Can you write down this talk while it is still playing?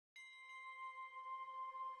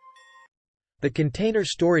The Container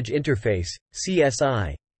Storage Interface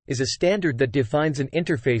 (CSI) is a standard that defines an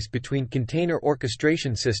interface between container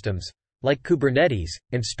orchestration systems, like Kubernetes,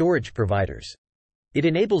 and storage providers. It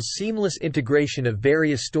enables seamless integration of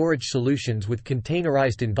various storage solutions with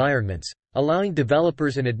containerized environments, allowing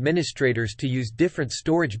developers and administrators to use different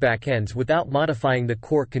storage backends without modifying the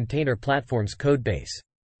core container platform's codebase.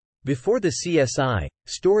 Before the CSI,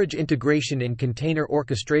 storage integration in container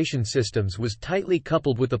orchestration systems was tightly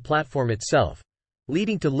coupled with the platform itself,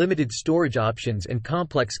 leading to limited storage options and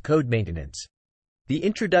complex code maintenance. The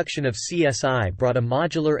introduction of CSI brought a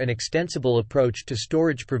modular and extensible approach to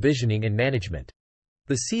storage provisioning and management.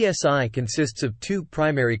 The CSI consists of two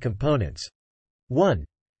primary components. 1.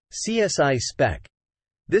 CSI Spec.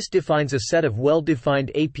 This defines a set of well-defined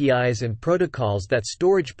APIs and protocols that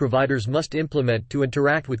storage providers must implement to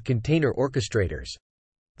interact with container orchestrators.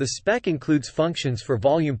 The spec includes functions for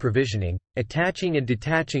volume provisioning, attaching and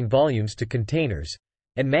detaching volumes to containers,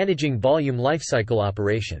 and managing volume lifecycle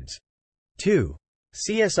operations. 2.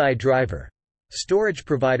 CSI Driver. Storage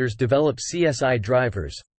providers develop CSI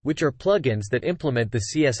drivers, which are plugins that implement the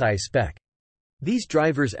CSI spec. These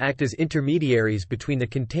drivers act as intermediaries between the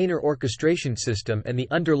container orchestration system and the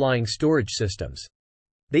underlying storage systems.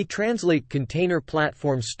 They translate container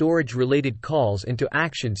platform storage-related calls into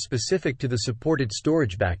actions specific to the supported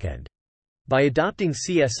storage backend. By adopting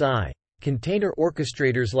CSI, container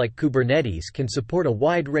orchestrators like Kubernetes can support a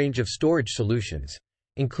wide range of storage solutions,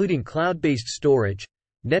 including cloud-based storage,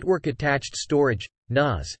 network-attached storage,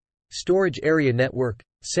 NAS, storage area network,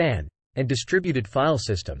 SAN, and distributed file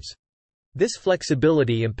systems. This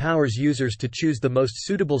flexibility empowers users to choose the most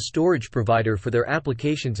suitable storage provider for their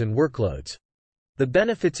applications and workloads. The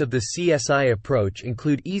benefits of the CSI approach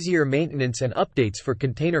include easier maintenance and updates for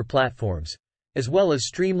container platforms, as well as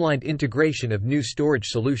streamlined integration of new storage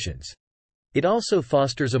solutions. It also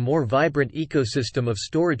fosters a more vibrant ecosystem of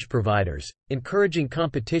storage providers, encouraging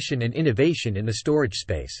competition and innovation in the storage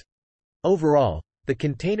space. Overall, the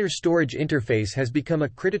container storage interface has become a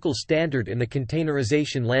critical standard in the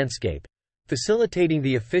containerization landscape, facilitating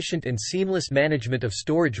the efficient and seamless management of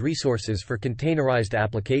storage resources for containerized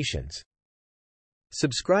applications.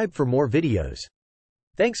 Subscribe for more videos.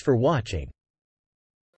 Thanks for watching.